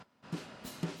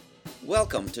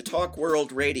Welcome to Talk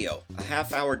World Radio, a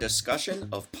half-hour discussion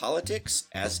of politics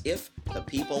as if the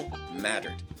people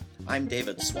mattered. I'm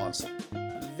David Swanson.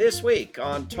 This week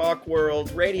on Talk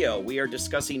World Radio, we are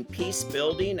discussing peace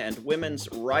building and women's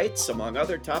rights, among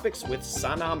other topics, with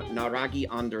Sanam Naraghi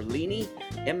Anderlini,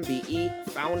 MBE,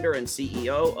 founder and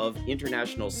CEO of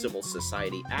International Civil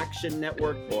Society Action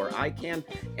Network, or ICAN,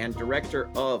 and director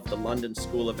of the London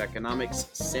School of Economics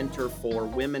Centre for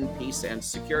Women, Peace and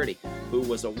Security, who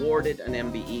was awarded an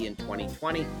MBE in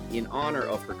 2020 in honor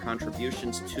of her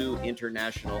contributions to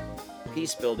international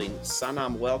peace building.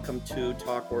 Sanam, welcome to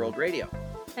Talk World Radio.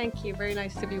 Thank you. Very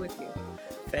nice to be with you.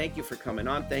 Thank you for coming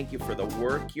on. Thank you for the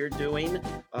work you're doing.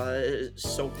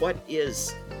 So what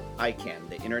is ICAN,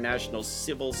 the International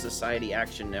Civil Society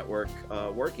Action Network,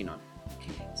 working on?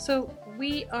 So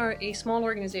we are a small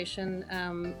organization,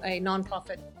 a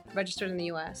nonprofit registered in the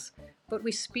US, but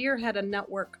we spearhead a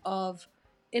network of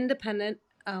independent,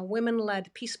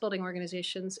 women-led peace-building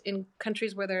organizations in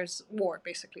countries where there's war,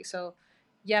 basically. So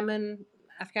Yemen,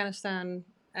 Afghanistan,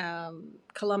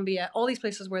 Colombia, all these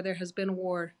places where there has been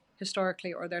war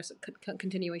historically, or there's a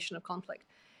continuation of conflict.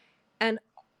 And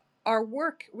our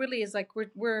work really is like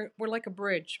we're like a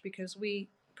bridge, because we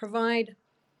provide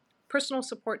personal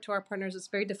support to our partners. It's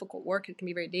very difficult work. It can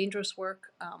be very dangerous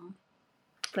work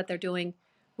that they're doing.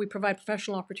 We provide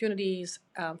professional opportunities,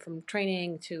 from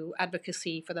training to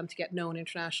advocacy for them to get known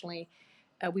internationally.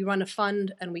 We run a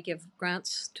fund and we give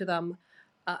grants to them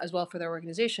as well for their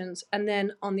organizations. And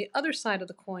then on the other side of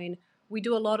the coin, we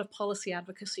do a lot of policy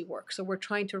advocacy work. So we're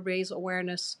trying to raise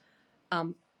awareness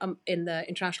in the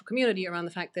international community around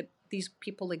the fact that these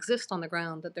people exist on the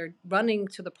ground, that they're running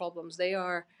to the problems. They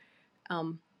are,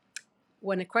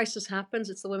 when a crisis happens,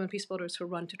 it's the women peace builders who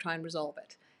run to try and resolve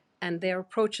it. And their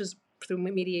approach is through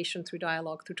mediation, through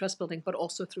dialogue, through trust building, but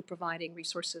also through providing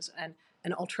resources and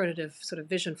an alternative sort of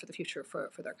vision for the future for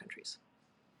their countries.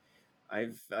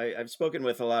 I've spoken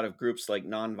with a lot of groups like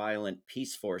Nonviolent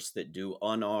Peace Force that do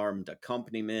unarmed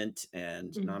accompaniment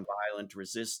and nonviolent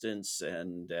resistance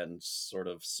and sort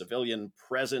of civilian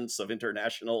presence of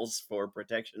internationals for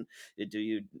protection.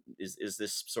 Is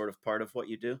this sort of part of what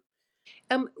you do?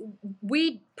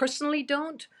 We personally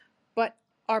don't, but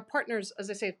our partners, as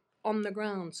I say, on the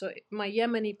ground. So my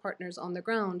Yemeni partners on the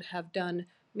ground have done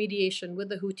mediation with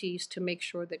the Houthis to make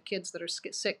sure that kids that are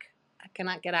sick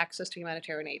cannot get access to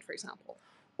humanitarian aid, for example.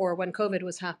 Or when COVID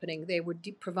was happening, they were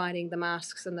providing the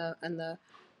masks and the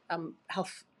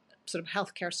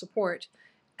healthcare support,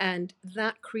 and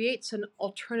that creates an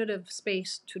alternative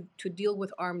space to deal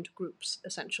with armed groups,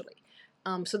 essentially.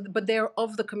 But they're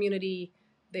of the community.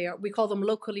 We call them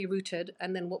locally rooted,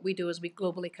 and then what we do is we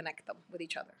globally connect them with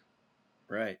each other.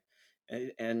 Right,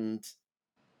 and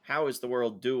how is the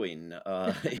world doing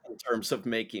in terms of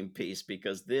making peace?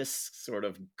 Because this sort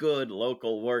of good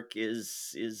local work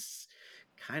is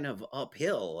kind of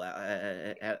uphill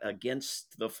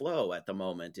against the flow at the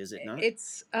moment, is it not?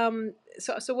 It's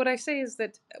so what I say is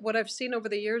that what I've seen over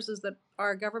the years is that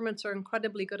our governments are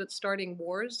incredibly good at starting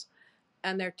wars,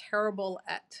 and they're terrible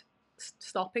at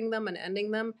stopping them and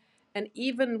ending them. And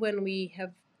even when we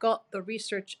have got the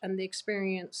research and the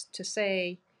experience to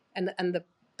say, and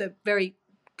the very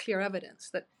clear evidence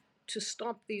that to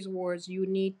stop these wars, you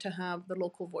need to have the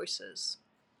local voices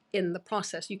in the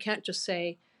process. You can't just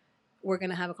say, we're going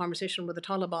to have a conversation with the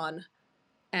Taliban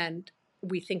and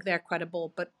we think they're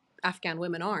credible, but Afghan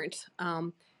women aren't.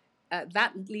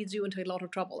 That leads you into a lot of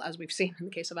trouble, as we've seen in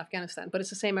the case of Afghanistan, but it's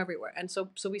the same everywhere. And so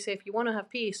we say, if you want to have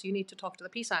peace, you need to talk to the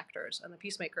peace actors and the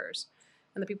peacemakers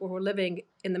and the people who are living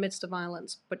in the midst of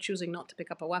violence, but choosing not to pick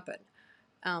up a weapon.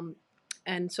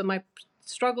 And so my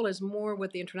struggle is more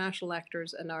with the international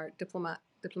actors and our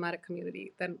diplomatic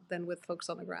community than with folks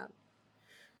on the ground.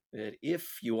 That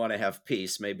if you want to have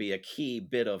peace may be a key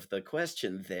bit of the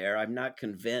question there. I'm not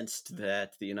convinced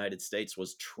that the United States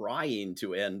was trying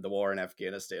to end the war in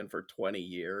Afghanistan for 20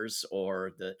 years,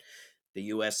 or the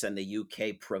US and the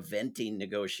UK preventing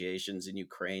negotiations in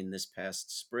Ukraine this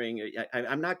past spring.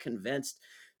 I'm not convinced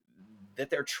that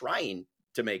they're trying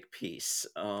to make peace.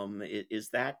 Is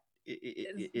that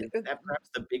perhaps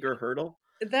the bigger hurdle?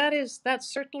 That's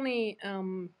certainly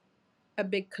a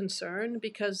big concern,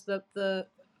 because the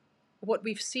what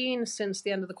we've seen since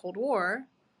the end of the Cold War,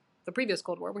 the previous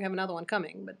Cold War, we have another one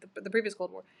coming, but the previous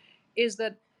Cold War, is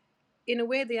that in a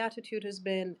way the attitude has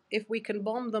been, if we can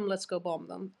bomb them, let's go bomb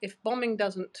them. If bombing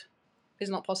is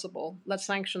not possible, let's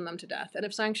sanction them to death. And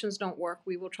if sanctions don't work,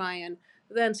 we will try and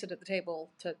then sit at the table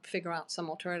to figure out some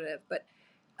alternative. But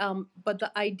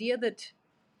the idea that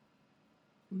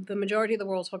the majority of the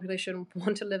world's population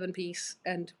want to live in peace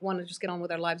and want to just get on with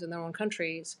their lives in their own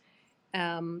countries,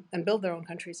 and build their own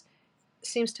countries,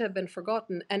 seems to have been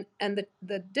forgotten. And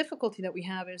the difficulty that we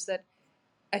have is that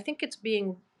I think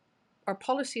our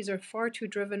policies are far too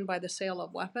driven by the sale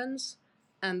of weapons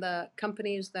and the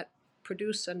companies that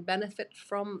produce and benefit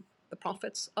from the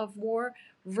profits of war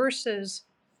versus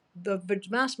the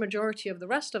vast majority of the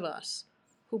rest of us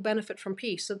who benefit from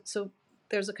peace. So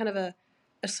there's a kind of a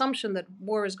assumption that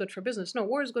war is good for business. No,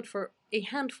 war is good for a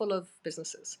handful of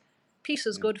businesses. Peace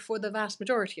is good for the vast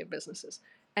majority of businesses.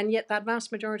 And yet that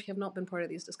vast majority have not been part of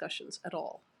these discussions at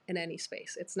all in any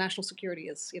space. It's national security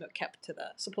is, kept to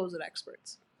the supposed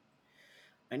experts.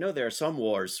 I know there are some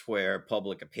wars where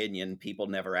public opinion, people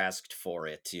never asked for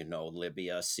it,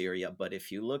 Libya, Syria. But if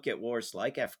you look at wars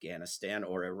like Afghanistan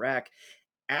or Iraq,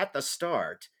 at the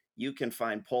start, you can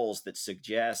find polls that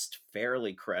suggest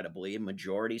fairly credibly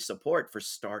majority support for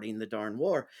starting the darn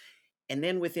war. And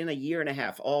then within a year and a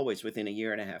half, always within a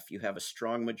year and a half, you have a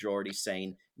strong majority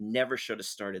saying never should have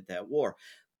started that war.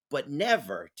 But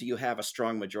never do you have a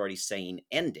strong majority saying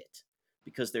end it,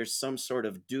 because there's some sort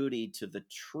of duty to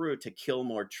to kill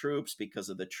more troops because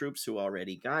of the troops who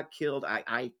already got killed.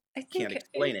 I can't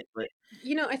explain it, but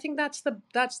I think that's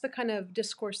the kind of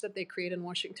discourse that they create in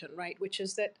Washington, right? Which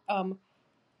is that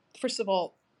first of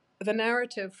all, the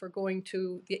narrative for going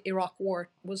to the Iraq War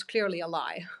was clearly a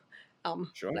lie.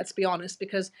 Sure. Let's be honest,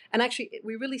 and actually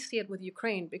we really see it with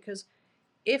Ukraine, because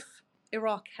if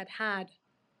Iraq had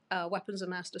weapons of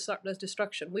mass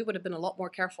destruction, we would have been a lot more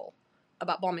careful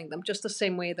about bombing them, just the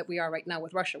same way that we are right now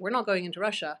with Russia. We're not going into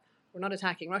Russia. We're not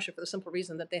attacking Russia for the simple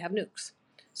reason that they have nukes.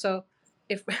 So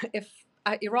if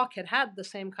Iraq had the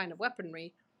same kind of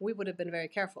weaponry, we would have been very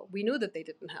careful. We knew that they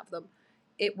didn't have them.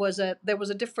 There was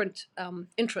a different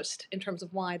interest in terms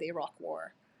of why the Iraq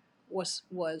War was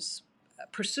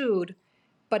pursued,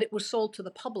 but it was sold to the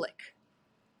public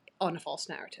on a false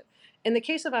narrative. In the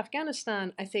case of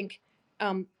Afghanistan, I think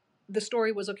the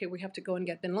story was, okay, we have to go and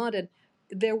get bin Laden.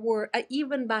 There were,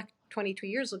 even back 22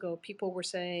 years ago, people were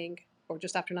saying, or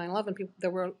just after 9/11,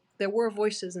 there were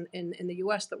voices in the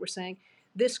US that were saying,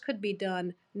 this could be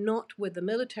done not with the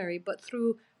military, but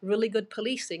through really good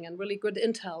policing and really good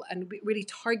intel and really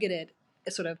targeted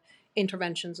sort of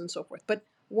interventions and so forth. But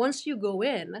once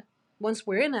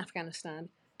we're in Afghanistan,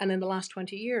 and in the last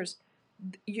 20 years,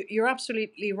 you're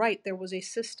absolutely right. There was a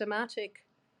systematic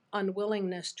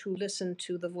unwillingness to listen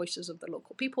to the voices of the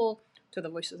local people, to the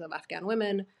voices of Afghan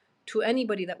women, to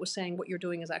anybody that was saying what you're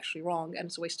doing is actually wrong and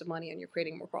it's a waste of money and you're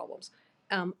creating more problems.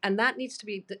 And that needs to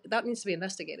be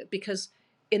investigated, because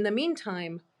in the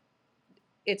meantime,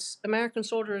 it's American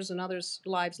soldiers and others'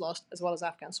 lives lost, as well as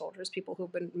Afghan soldiers, people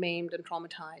who've been maimed and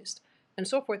traumatized and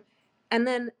so forth. And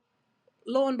then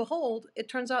lo and behold, it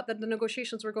turns out that the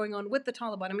negotiations were going on with the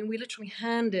Taliban. I mean, we literally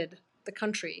handed the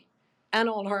country and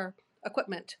all our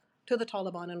equipment to the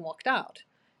Taliban and walked out.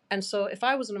 And so if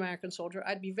I was an American soldier,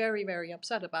 I'd be very, very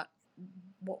upset about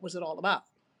what was it all about.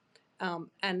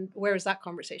 And where is that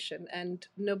conversation? And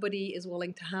nobody is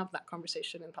willing to have that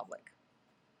conversation in public.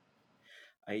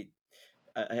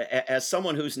 As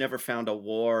someone who's never found a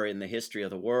war in the history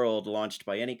of the world launched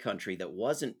by any country that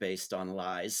wasn't based on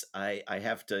lies, I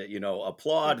have to,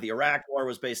 applaud the Iraq War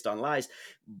was based on lies,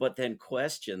 but then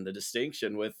question the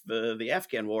distinction with the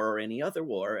Afghan War or any other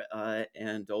war.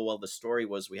 The story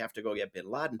was we have to go get bin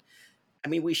Laden. I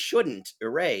mean, we shouldn't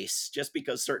erase, just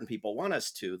because certain people want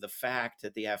us to, the fact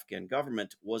that the Afghan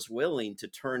government was willing to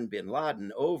turn bin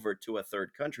Laden over to a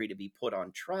third country to be put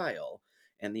on trial.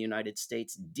 And the United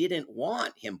States didn't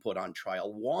want him put on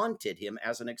trial, wanted him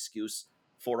as an excuse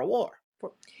for a war.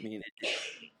 I mean,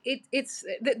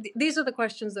 these are the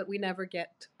questions that we never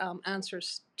get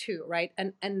answers to, right?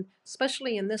 And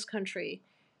especially in this country,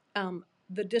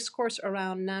 the discourse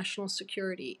around national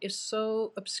security is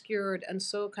so obscured and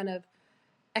so kind of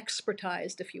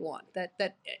expertized, if you want,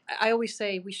 that I always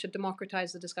say we should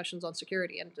democratize the discussions on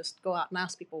security and just go out and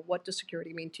ask people, what does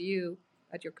security mean to you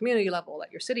at your community level,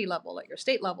 at your city level, at your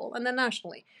state level, and then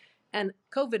nationally? And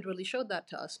COVID really showed that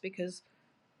to us, because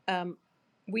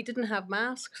we didn't have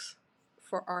masks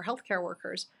for our healthcare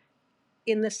workers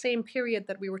in the same period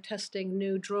that we were testing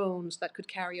new drones that could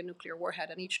carry a nuclear warhead,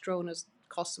 and each drone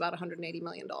costs about $180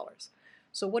 million.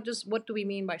 So what do we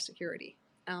mean by security?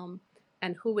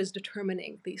 And who is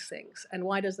determining these things? And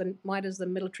why does the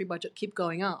military budget keep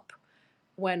going up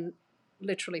when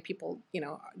literally people,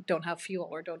 don't have fuel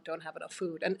or don't have enough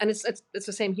food? And it's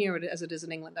the same here as it is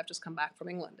in England. I've just come back from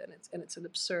England, and it's an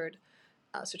absurd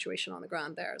situation on the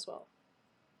ground there as well.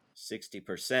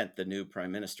 60%, the new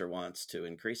prime minister wants to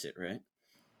increase it, right?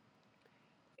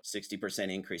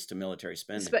 60% increase to military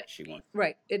spending. She wants.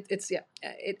 Right. It's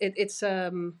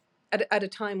at a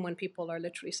time when people are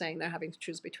literally saying they're having to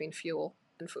choose between fuel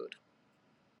and food.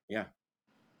 Yeah.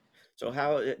 So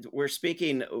how we're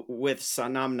speaking with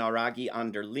Sanam Naragi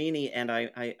Anderlini, and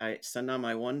Sanam,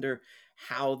 I wonder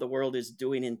how the world is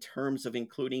doing in terms of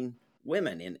including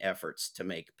women in efforts to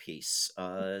make peace.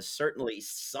 Certainly,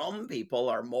 some people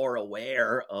are more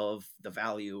aware of the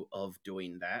value of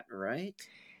doing that, right?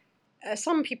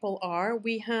 Some people are.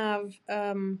 We have,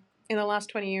 in the last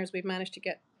 20 years, we've managed to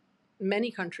get many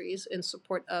countries in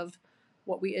support of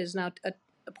what we is now a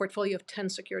portfolio of 10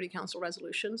 Security Council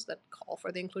resolutions that call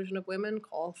for the inclusion of women,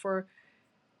 call for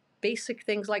basic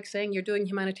things like saying you're doing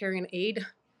humanitarian aid.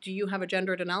 Do you have a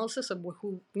gendered analysis of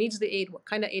who needs the aid, what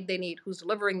kind of aid they need, who's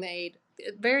delivering the aid?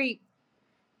 Very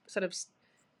sort of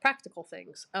practical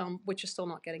things, which is still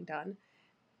not getting done.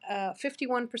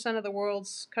 51% of the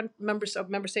world's member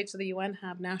states of the UN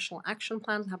have national action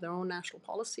plans, have their own national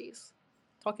policies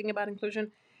talking about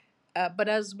inclusion. But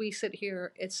as we sit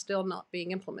here, it's still not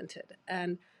being implemented.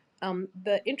 And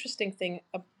the interesting thing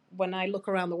when I look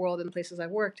around the world in the places I've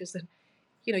worked is that,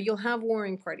 you'll have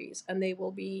warring parties and they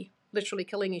will be literally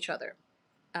killing each other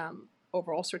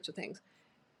over all sorts of things,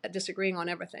 disagreeing on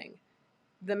everything.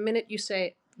 The minute you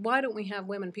say, why don't we have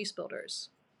women peace builders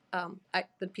at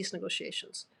the peace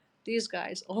negotiations? These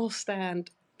guys all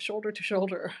stand shoulder to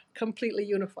shoulder, completely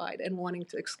unified and wanting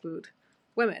to exclude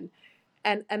women.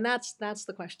 And that's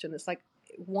the question. It's like,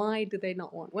 why do they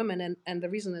not want women? And the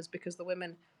reason is because the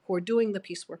women who are doing the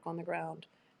peace work on the ground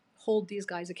hold these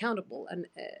guys accountable. And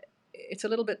it's a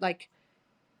little bit like,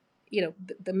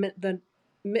 the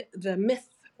myth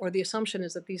or the assumption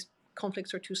is that these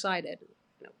conflicts are two-sided,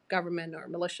 government or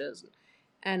militias,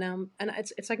 and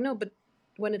it's like, no, but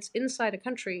when it's inside a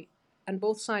country and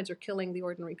both sides are killing the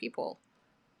ordinary people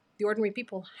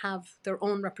have their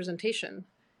own representation,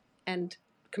 and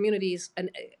communities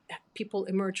and people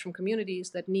emerge from communities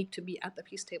that need to be at the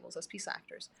peace tables as peace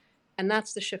actors. And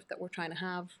that's the shift that we're trying to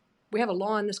have. We have a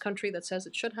law in this country that says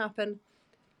it should happen,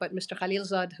 but Mr.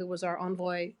 Khalilzad, who was our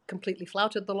envoy, completely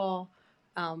flouted the law.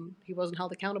 He wasn't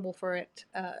held accountable for it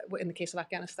in the case of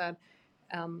Afghanistan.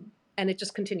 And it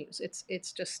just continues.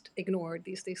 It's just ignored.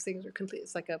 These things are complete.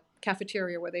 It's like a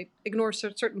cafeteria where they ignore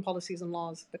certain policies and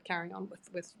laws, but carry on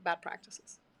with bad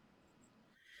practices.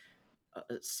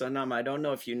 Sanam, I don't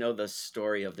know if you know the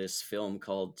story of this film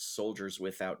called Soldiers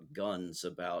Without Guns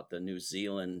about the New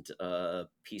Zealand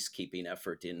peacekeeping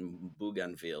effort in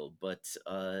Bougainville, but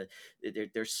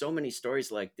there's so many stories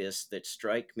like this that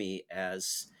strike me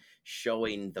as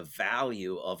showing the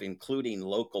value of including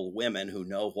local women who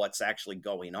know what's actually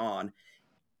going on,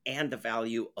 and the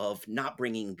value of not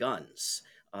bringing guns.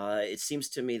 It seems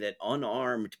to me that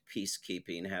unarmed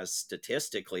peacekeeping has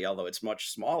statistically, although it's much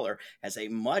smaller, has a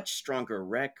much stronger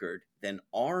record than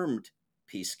armed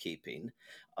peacekeeping.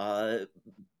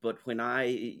 But when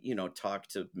I, talk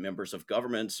to members of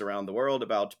governments around the world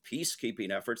about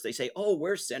peacekeeping efforts, they say, "Oh,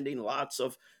 we're sending lots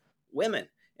of women."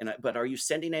 But are you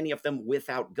sending any of them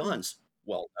without guns?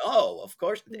 Well, no, of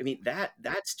course. I mean,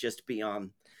 that's just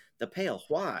beyond the pale.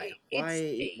 Why?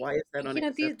 It's Why is that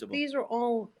unacceptable? these are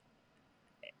all.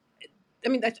 I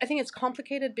mean, I think it's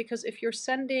complicated because if you're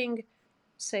sending,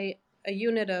 say, a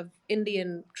unit of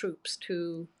Indian troops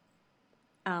to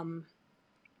the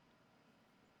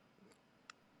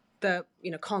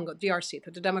Congo, DRC,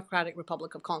 the Democratic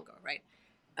Republic of Congo, right?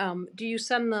 Do you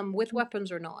send them with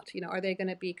weapons or not? Are they going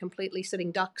to be completely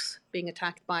sitting ducks being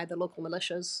attacked by the local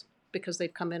militias because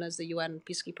they've come in as the UN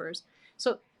peacekeepers?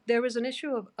 So there is an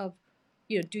issue of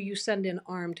do you send in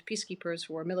armed peacekeepers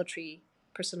who are military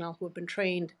personnel who have been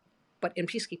trained, but in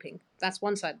peacekeeping? That's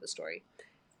one side of the story.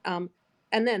 And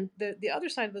then the other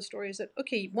side of the story is that,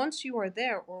 okay, once you are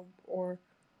there or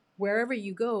wherever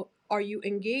you go, are you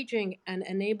engaging and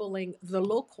enabling the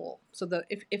local? So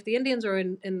if the Indians are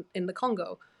in the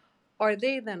Congo, are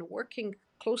they then working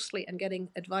closely and getting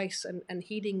advice and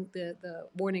heeding the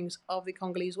warnings of the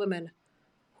Congolese women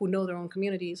who know their own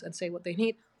communities and say what they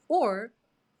need? Or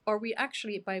are we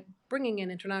actually, by bringing in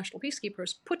international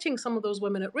peacekeepers, putting some of those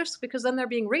women at risk because then they're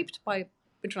being raped by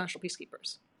international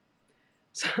peacekeepers?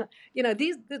 So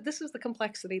this is the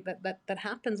complexity that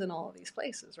happens in all of these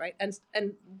places, right?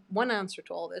 And one answer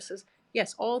to all this is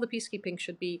yes, all the peacekeeping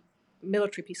should be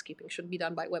military peacekeeping should be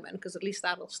done by women because at least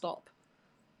that'll stop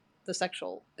the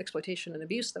sexual exploitation and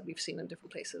abuse that we've seen in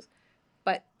different places.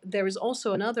 But there is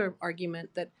also another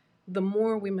argument that the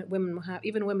more women have,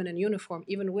 even women in uniform,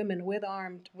 even women with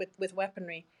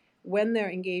weaponry, when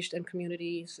they're engaged in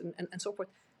communities and so forth,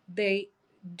 they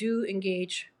do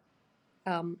engage.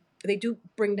 They do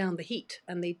bring down the heat,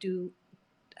 and they do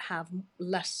have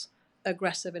less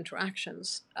aggressive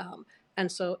interactions,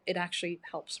 and so it actually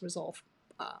helps resolve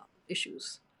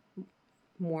issues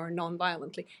more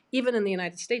non-violently. Even in the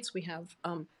United States, we have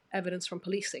evidence from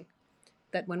policing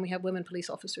that when we have women police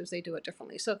officers, they do it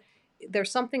differently. So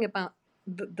there's something about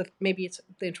maybe it's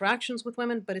the interactions with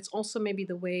women, but it's also maybe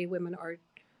the way women are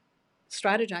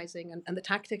strategizing and the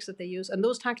tactics that they use. And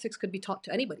those tactics could be taught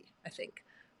to anybody, I think.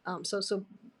 So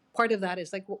part of that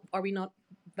is like, are we not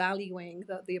valuing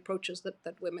the approaches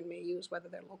that women may use, whether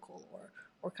they're local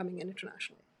or coming in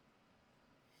internationally?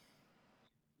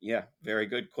 Yeah, very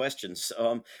good questions.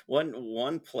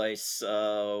 One place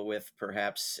with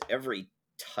perhaps every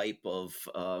type of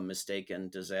mistake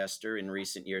and disaster in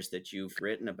recent years that you've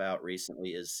written about recently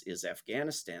is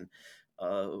Afghanistan.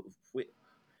 Uh, we,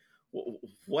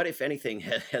 what, if anything,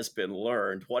 has been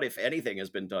learned? What, if anything, has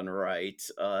been done right?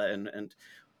 And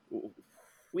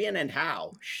when and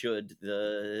how should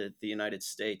the United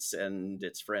States and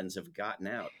its friends have gotten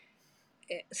out?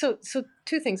 So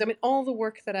two things. I mean, all the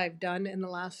work that I've done in the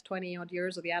last 20 odd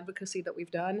years, or the advocacy that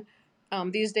we've done,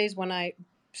 these days when I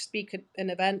speak in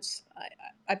events,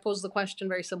 I pose the question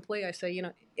very simply. I say,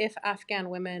 if Afghan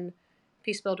women,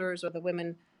 peace builders, or the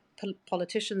women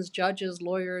politicians, judges,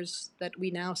 lawyers that we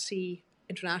now see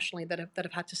internationally that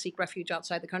have had to seek refuge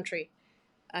outside the country,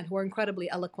 and who are incredibly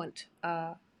eloquent,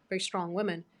 very strong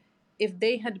women, if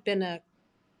they had been a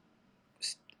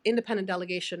independent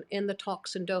delegation in the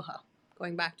talks in Doha,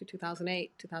 going back to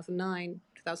 2008, 2009,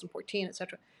 2014,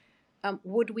 etc.,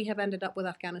 would we have ended up with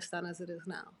Afghanistan as it is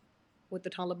now? Would the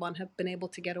Taliban have been able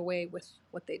to get away with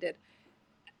what they did?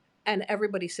 And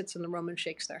everybody sits in the room and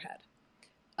shakes their head.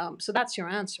 So that's your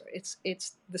answer. It's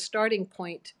the starting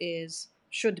point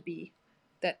should be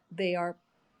that they are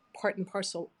part and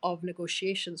parcel of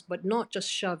negotiations, but not just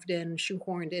shoved in,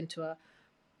 shoehorned into a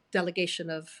delegation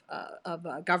of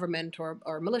government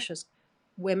or militias.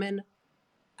 Women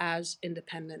as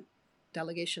independent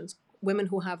delegations, women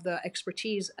who have the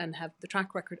expertise and have the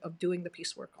track record of doing the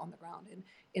peace work on the ground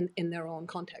in their own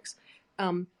context.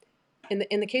 In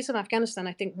the case of Afghanistan,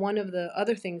 I think one of the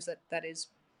other things that is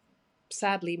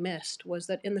sadly missed was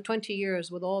that in the 20 years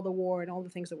with all the war and all the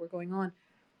things that were going on,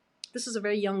 this is a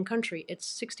very young country. It's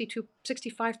 65%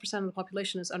 of the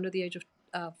population is under the age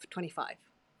of 25.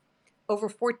 Over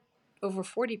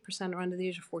 40% are under the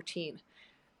age of 14.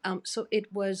 So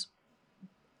it was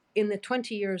in the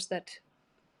 20 years that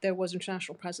there was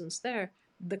international presence there,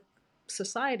 the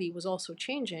society was also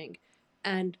changing.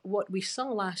 And what we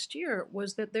saw last year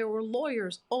was that there were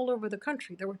lawyers all over the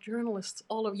country. There were journalists,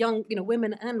 all of young,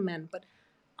 women and men, but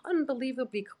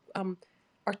unbelievably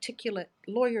articulate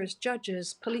lawyers,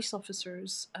 judges, police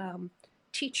officers,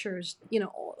 teachers,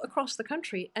 all across the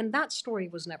country. And that story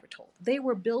was never told. They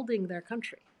were building their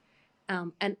country.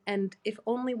 And if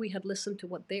only we had listened to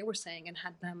what they were saying and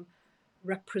had them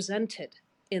represented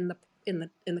in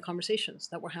the conversations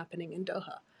that were happening in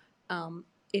Doha,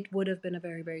 it would have been a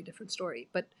very, very different story.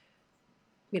 But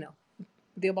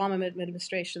the Obama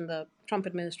administration, the Trump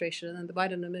administration, and the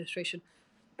Biden administration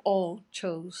all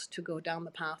chose to go down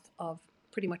the path of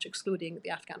pretty much excluding the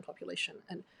Afghan population,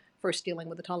 and first dealing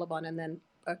with the Taliban, and then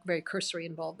a very cursory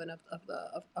involvement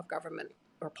of government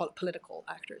or political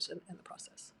actors in the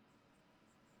process.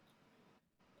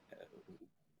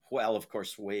 Well, of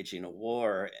course, waging a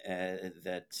war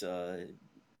that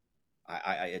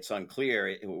it's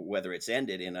unclear whether it's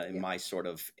ended in my sort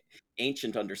of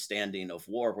ancient understanding of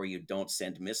war, where you don't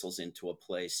send missiles into a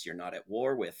place you're not at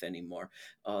war with anymore.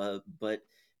 But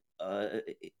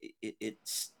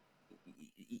it's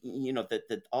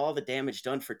that all the damage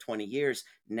done for 20 years,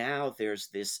 now there's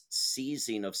this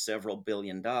seizing of several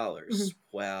 $billion.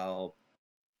 While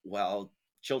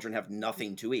children have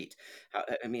nothing to eat.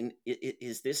 I mean,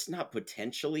 is this not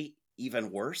potentially even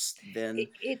worse than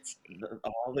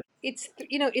all the? It's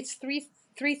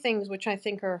three things which I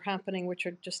think are happening, which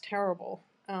are just terrible.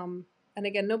 And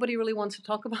again, nobody really wants to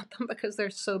talk about them because they're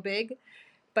so big.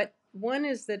 But one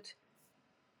is that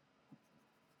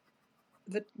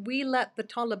we let the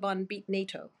Taliban beat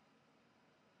NATO.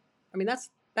 I mean, that's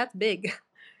big.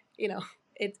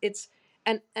 It's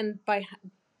and by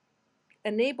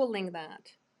enabling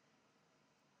that,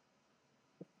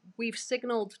 we've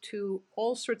signaled to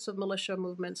all sorts of militia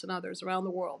movements and others around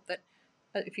the world that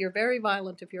if you're very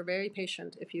violent, if you're very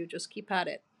patient, if you just keep at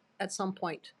it, at some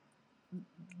point,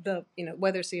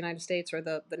 whether it's the United States or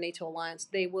the NATO alliance,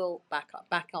 they will back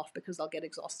off because they'll get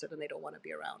exhausted and they don't want to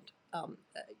be around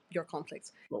your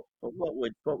conflicts. But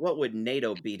what would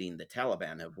NATO beating the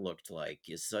Taliban have looked like?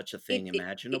 Is such a thing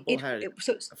imaginable?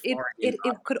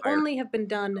 It could only have been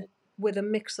done with a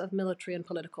mix of military and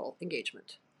political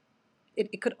engagement.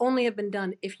 It could only have been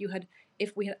done if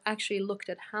we had actually looked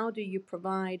at how do you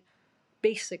provide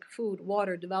basic food,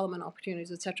 water, development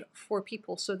opportunities, etc., for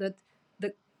people, so that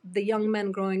the young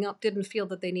men growing up didn't feel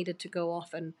that they needed to go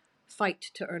off and fight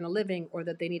to earn a living, or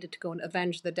that they needed to go and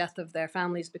avenge the death of their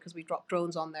families because we dropped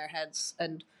drones on their heads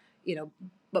and,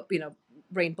 but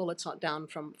rain bullets on down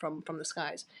from the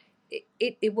skies.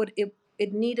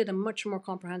 It needed a much more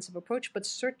comprehensive approach, but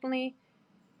certainly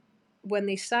when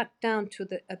they sat down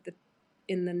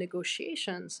in the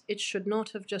negotiations, it should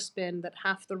not have just been that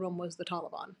half the room was the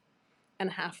Taliban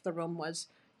and half the room was,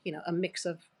 a mix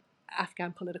of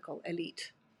Afghan political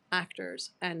elite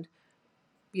actors, and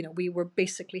we were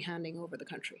basically handing over the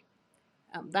country.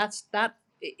 That's that.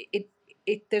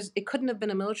 It couldn't have been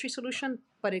a military solution,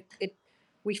 but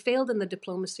we failed in the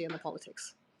diplomacy and the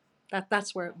politics.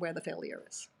 That's where the failure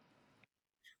is.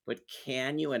 But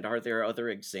can you, and are there other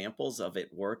examples of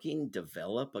it working,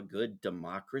 develop a good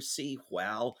democracy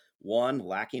while, one,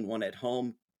 lacking one at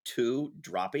home, two,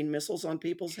 dropping missiles on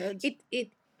people's heads?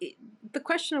 The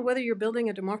question of whether you're building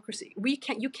a democracy, you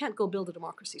can't go build a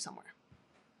democracy somewhere.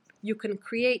 You can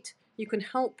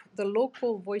help the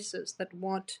local voices that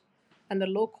want, and the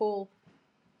local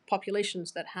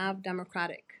populations that have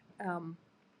democratic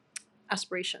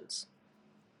aspirations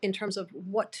in terms of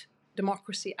what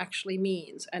democracy actually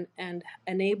means, and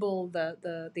enable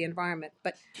the environment.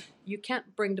 But you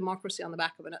can't bring democracy on the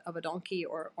back of a donkey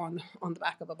or on the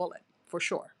back of a bullet, for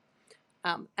sure.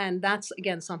 And that's,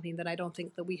 again, something that I don't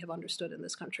think that we have understood in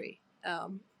this country.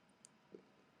 I'm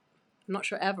not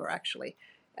sure ever, actually.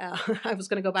 I was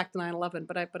going to go back to 9/11,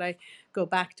 but I go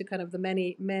back to kind of the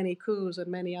many coups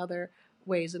and many other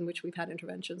ways in which we've had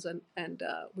interventions, and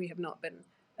we have not been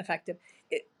effective.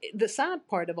 The sad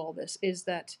part of all this is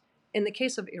that in the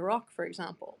case of Iraq, for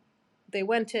example, they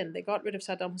went in, they got rid of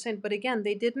Saddam Hussein, but again,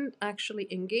 they didn't actually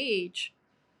engage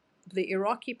the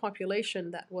Iraqi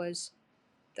population that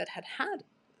had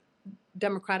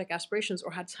democratic aspirations,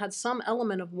 or had some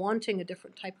element of wanting a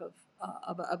different type of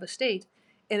a state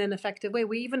in an effective way.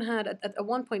 We even had, at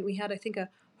one point, we had, I think, a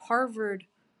Harvard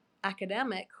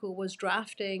academic who was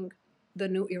drafting the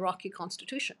new Iraqi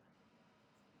constitution.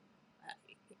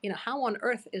 How on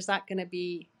earth is that going to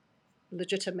be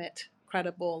legitimate,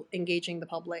 credible, engaging the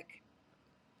public?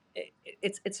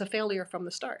 It's a failure from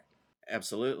the start.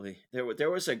 Absolutely.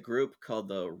 There was a group called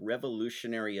the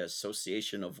Revolutionary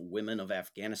Association of Women of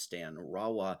Afghanistan,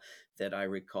 RAWA, that I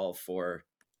recall for,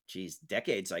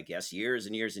 decades, I guess, years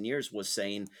and years and years, was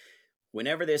saying,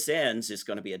 whenever this ends, it's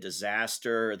going to be a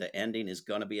disaster. The ending is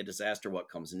going to be a disaster. What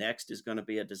comes next is going to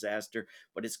be a disaster,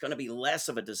 but it's going to be less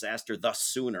of a disaster the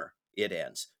sooner it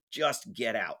ends. Just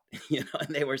get out. And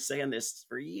they were saying this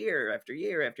for year after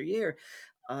year after year.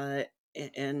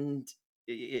 And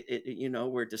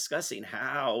we're discussing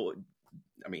how,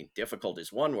 difficult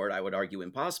is one word, I would argue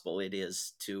impossible it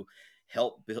is to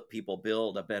help people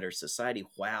build a better society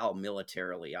while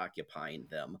militarily occupying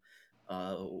them.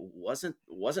 Wasn't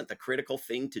the critical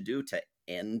thing to do to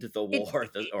end the war,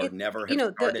 or never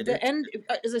have started the it? end?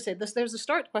 As I say, there's a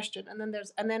start question, and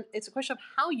then it's a question of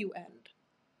how you end.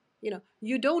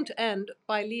 You don't end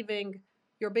by leaving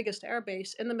your biggest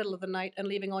airbase in the middle of the night and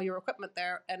leaving all your equipment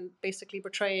there and basically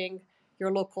betraying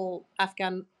your local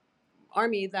Afghan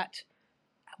army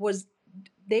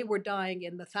they were dying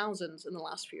in the thousands in the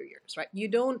last few years, right? You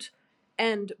don't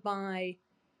end by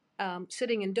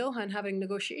sitting in Doha and having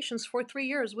negotiations for 3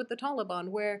 years with the Taliban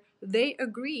where they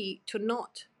agree to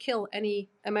not kill any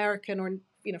American or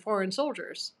foreign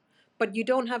soldiers, but you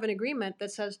don't have an agreement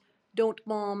that says don't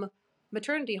bomb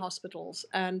maternity hospitals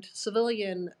and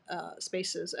civilian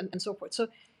spaces and so forth. So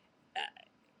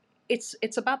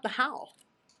it's about the how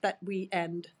that we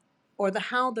end, or the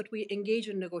how that we engage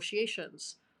in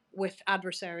negotiations with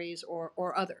adversaries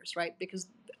or others, right? Because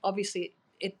obviously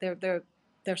there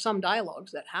are some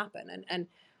dialogues that happen,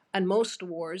 and most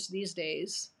wars these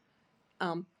days,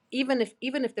 even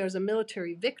if there's a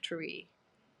military victory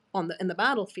in the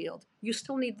battlefield, you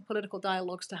still need the political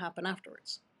dialogues to happen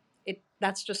afterwards.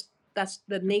 That's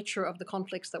the nature of the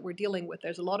conflicts that we're dealing with.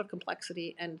 There's a lot of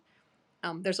complexity, and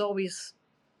there's always,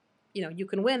 you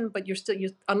can win, but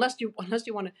unless you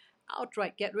want to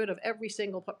outright get rid of every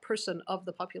single person of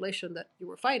the population that you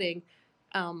were fighting,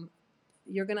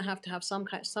 you're going to have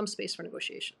some space for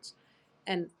negotiations,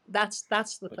 and that's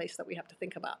the place that we have to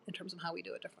think about in terms of how we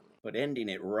do it differently. But ending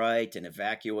it right and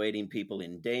evacuating people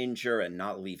in danger and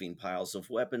not leaving piles of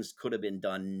weapons could have been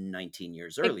done 19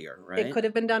 years earlier, right? It could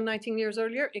have been done 19 years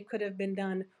earlier. It could have been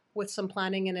done with some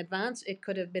planning in advance. It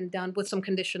could have been done with some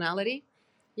conditionality.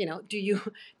 Do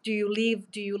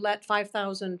you let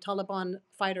 5,000 Taliban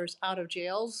fighters out of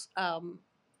jails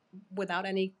without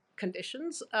any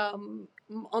conditions on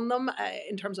them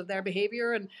in terms of their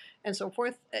behavior and so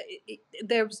forth?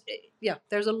 There's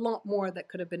a lot more that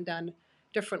could have been done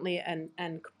differently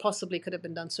and possibly could have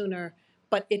been done sooner.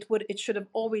 but it should have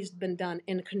always been done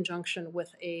in conjunction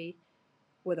with a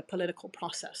political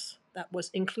process that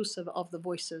was inclusive of the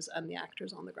voices and the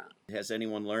actors on the ground. Has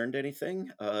anyone learned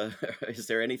anything? Is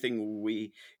there anything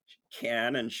we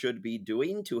can and should be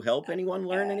doing to help anyone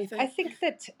learn anything? I think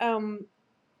that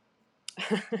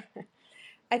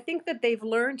I think that they've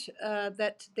learned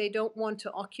that they don't want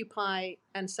to occupy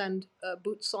and send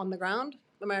boots on the ground,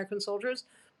 American soldiers.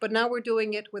 But now we're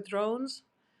doing it with drones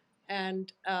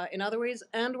and in other ways,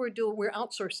 and we're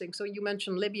outsourcing. So you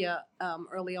mentioned Libya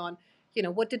early on.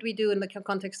 What did we do in the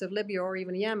context of Libya or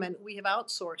even Yemen? We have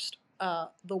outsourced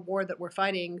the war that we're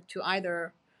fighting to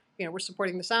either, we're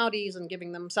supporting the Saudis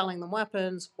and selling them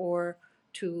weapons, or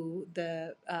to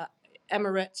the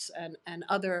Emirates and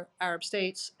other Arab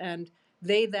states, and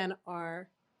they then are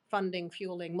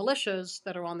fueling militias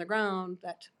that are on the ground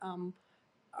that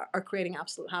are creating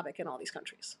absolute havoc in all these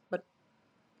countries. But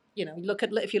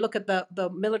if you look at the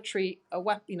military,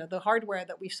 the hardware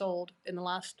that we sold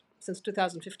since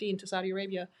 2015 to Saudi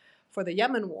Arabia for the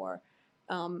Yemen war,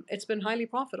 it's been highly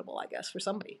profitable, I guess, for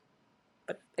somebody.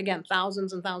 But again,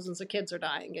 thousands and thousands of kids are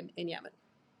dying in Yemen.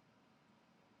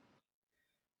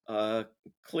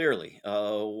 Clearly,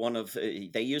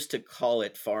 they used to call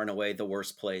it far and away the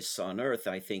worst place on earth.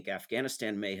 I think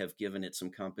Afghanistan may have given it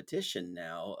some competition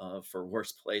now for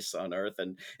worst place on earth,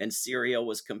 and Syria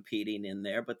was competing in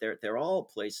there, but they're all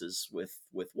places with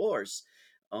wars,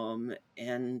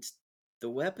 and the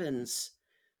weapons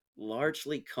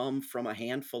largely come from a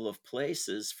handful of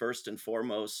places, first and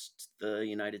foremost the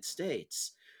United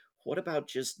States. What about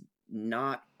just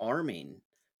not arming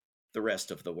the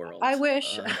rest of the world? I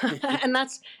wish, and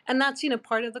that's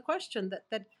part of the question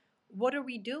that what are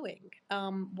we doing?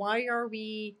 Why are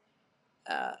we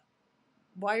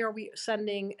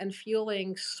sending and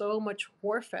fueling so much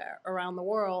warfare around the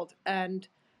world? And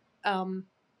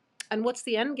what's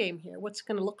the end game here? What's it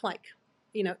going to look like?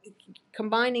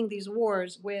 Combining these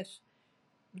wars with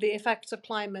the effects of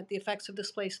climate, the effects of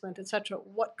displacement, etc.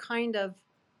 What kind of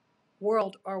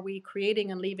world are we creating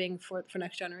and leaving for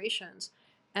next generations?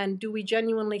 And do we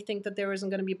genuinely think that there isn't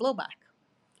going to be blowback?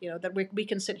 That we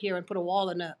can sit here and put a wall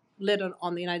and a lid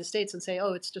on the United States and say,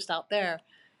 oh, it's just out there.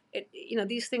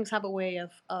 These things have a way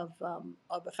of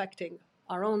affecting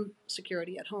our own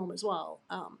security at home as well.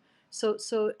 So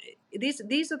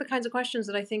these are the kinds of questions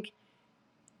that I think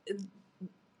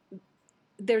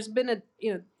there's been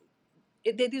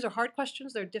these are hard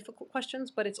questions. They're difficult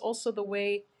questions, but it's also the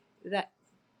way that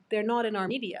they're not in our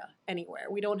media anywhere.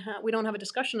 We don't have a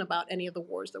discussion about any of the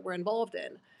wars that we're involved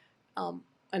in,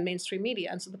 and mainstream media,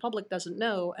 and so the public doesn't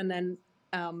know. And then,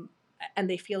 and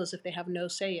they feel as if they have no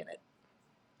say in it.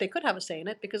 They could have a say in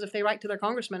it because if they write to their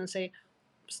congressman and say,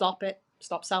 "Stop it,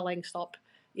 stop selling, stop,"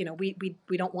 we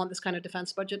don't want this kind of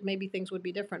defense budget. Maybe things would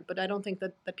be different. But I don't think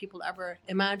that people ever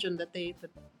imagine that they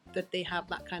have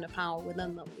that kind of power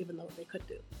within them, even though they could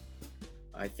do.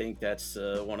 I think that's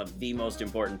one of the most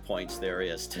important points there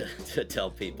is to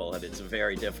tell people, and it's a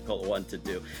very difficult one to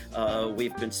do.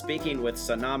 We've been speaking with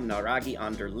Sanam Naraghi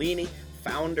Anderlini,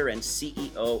 founder and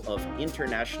CEO of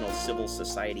International Civil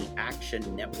Society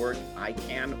Action Network,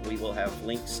 ICAN. We will have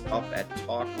links up at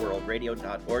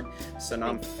talkworldradio.org.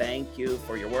 Sanam, thank you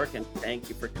for your work, and thank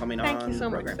you for coming on. Thank you so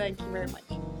much. Thank you very much.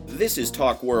 This is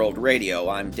Talk World Radio.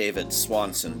 I'm David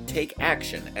Swanson. Take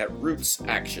action at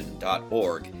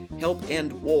rootsaction.org. Help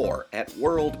end war at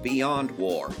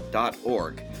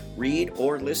worldbeyondwar.org. Read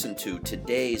or listen to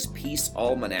today's Peace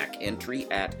Almanac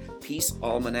entry at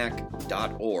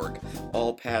peacealmanac.org.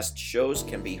 All past shows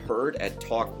can be heard at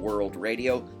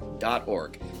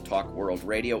talkworldradio.org. Talk World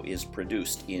Radio is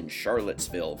produced in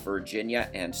Charlottesville, Virginia,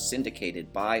 and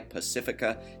syndicated by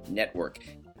Pacifica Network.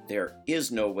 There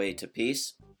is no way to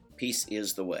peace. Peace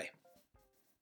is the way.